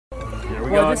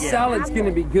Well, this salad's going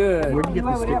to be good. Where'd you get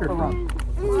the sticker from?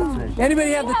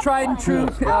 Anybody have the tried and true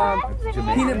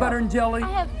peanut butter and jelly? So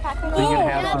you gonna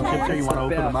have some chips here? You want to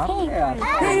open them up?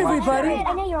 Hey, everybody.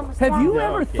 Have you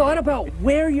ever thought about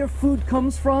where your food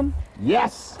comes from?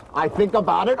 Yes, I think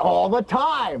about it all the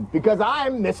time because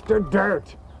I'm Mr.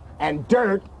 Dirt. And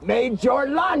dirt made your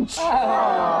lunch. Yes,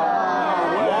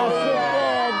 it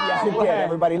did. Yes, it did.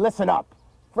 Everybody, listen up.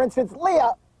 For instance,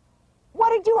 Leah, what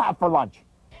did you have for lunch?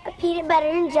 A peanut butter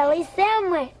and jelly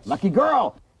sandwich. Lucky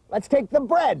girl. Let's take the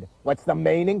bread. What's the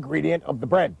main ingredient of the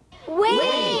bread?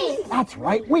 Wheat. That's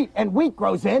right, wheat. And wheat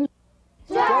grows in?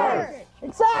 Dirt.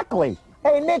 Exactly.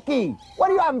 Hey, Nikki, what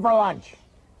are you having for lunch?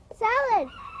 Salad.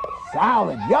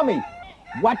 Salad. Yummy.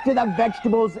 What do the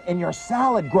vegetables in your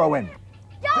salad grow in?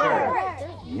 Dirt.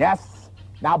 Yes.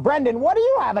 Now, Brendan, what are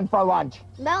you having for lunch?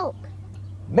 Milk.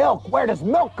 Milk. Where does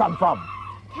milk come from?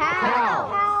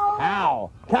 Cow.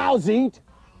 Cow. Cows eat?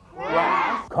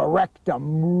 Grass.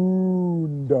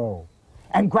 Correctamundo.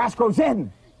 And grass grows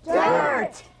in?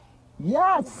 Dirt.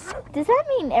 Yes. Does that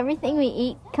mean everything we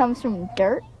eat comes from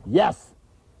dirt? Yes.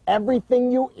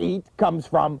 Everything you eat comes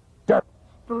from dirt.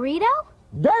 Burrito?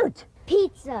 Dirt.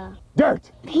 Pizza.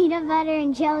 Dirt. Peanut butter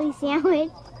and jelly sandwich.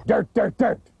 Dirt, dirt,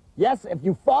 dirt. Yes, if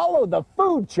you follow the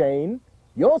food chain,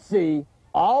 you'll see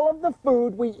all of the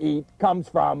food we eat comes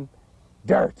from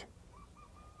dirt.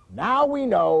 Now we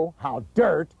know how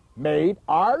dirt made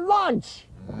our lunch.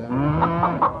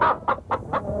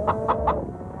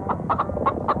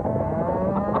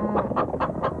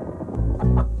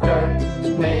 Dirt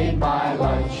made my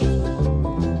lunch.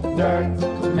 Dirt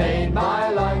made my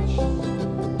lunch.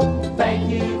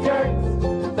 Thank you, dirt.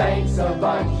 Thanks a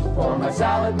bunch for my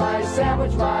salad, my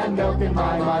sandwich, my milk, and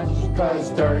my munch. 'Cause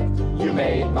dirt, you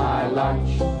made my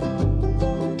lunch.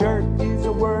 Dirt is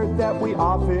a word that we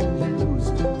often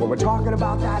use when we're talking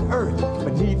about that earth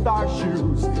beneath our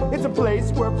shoes. It's a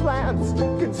place where plants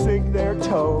can sink their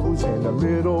toes. In a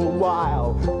little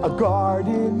while, a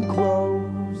garden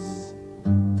grows.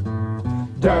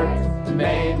 Dirt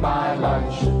made my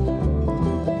lunch.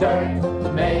 Dirt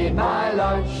made my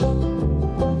lunch.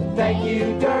 Thank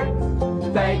you, dirt.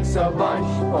 Thanks a bunch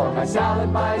for my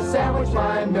salad, my sandwich,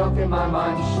 my milk, and my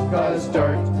munch. 'Cause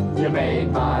dirt, you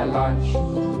made my lunch.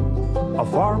 A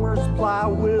farmer's plow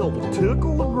will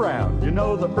tickle the ground. You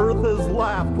know the earth is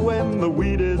laughed when the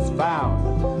wheat is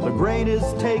found. The grain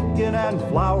is taken and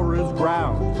flour is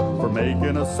ground for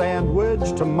making a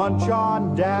sandwich to munch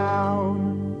on down.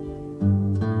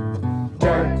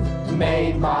 Dirt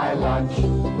made my lunch.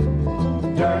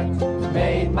 Dirt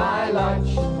made my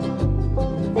lunch.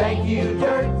 Thank you,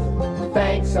 dirt.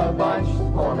 Thanks a bunch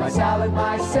for my salad,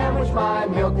 my sandwich, my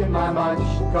milk, and my munch.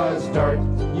 'Cause dirt,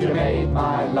 you made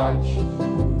my lunch.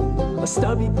 A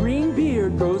stubby green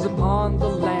beard grows upon the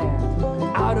land.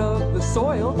 Out of the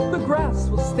soil, the grass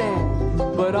will stand.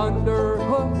 But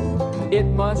underhoof, it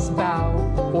must bow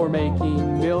for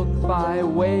making milk by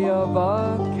way of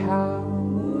a cow.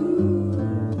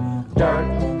 Dirt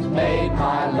made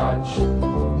my lunch.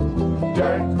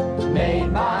 Dirt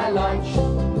made my lunch.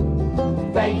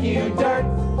 Thank you, dirt.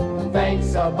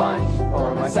 Thanks a bunch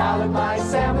for my salad, my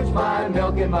sandwich, my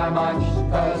milk, and my munch.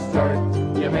 'Cause dirt,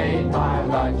 you made my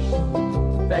lunch.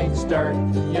 Thanks, dirt,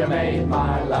 you made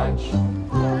my lunch.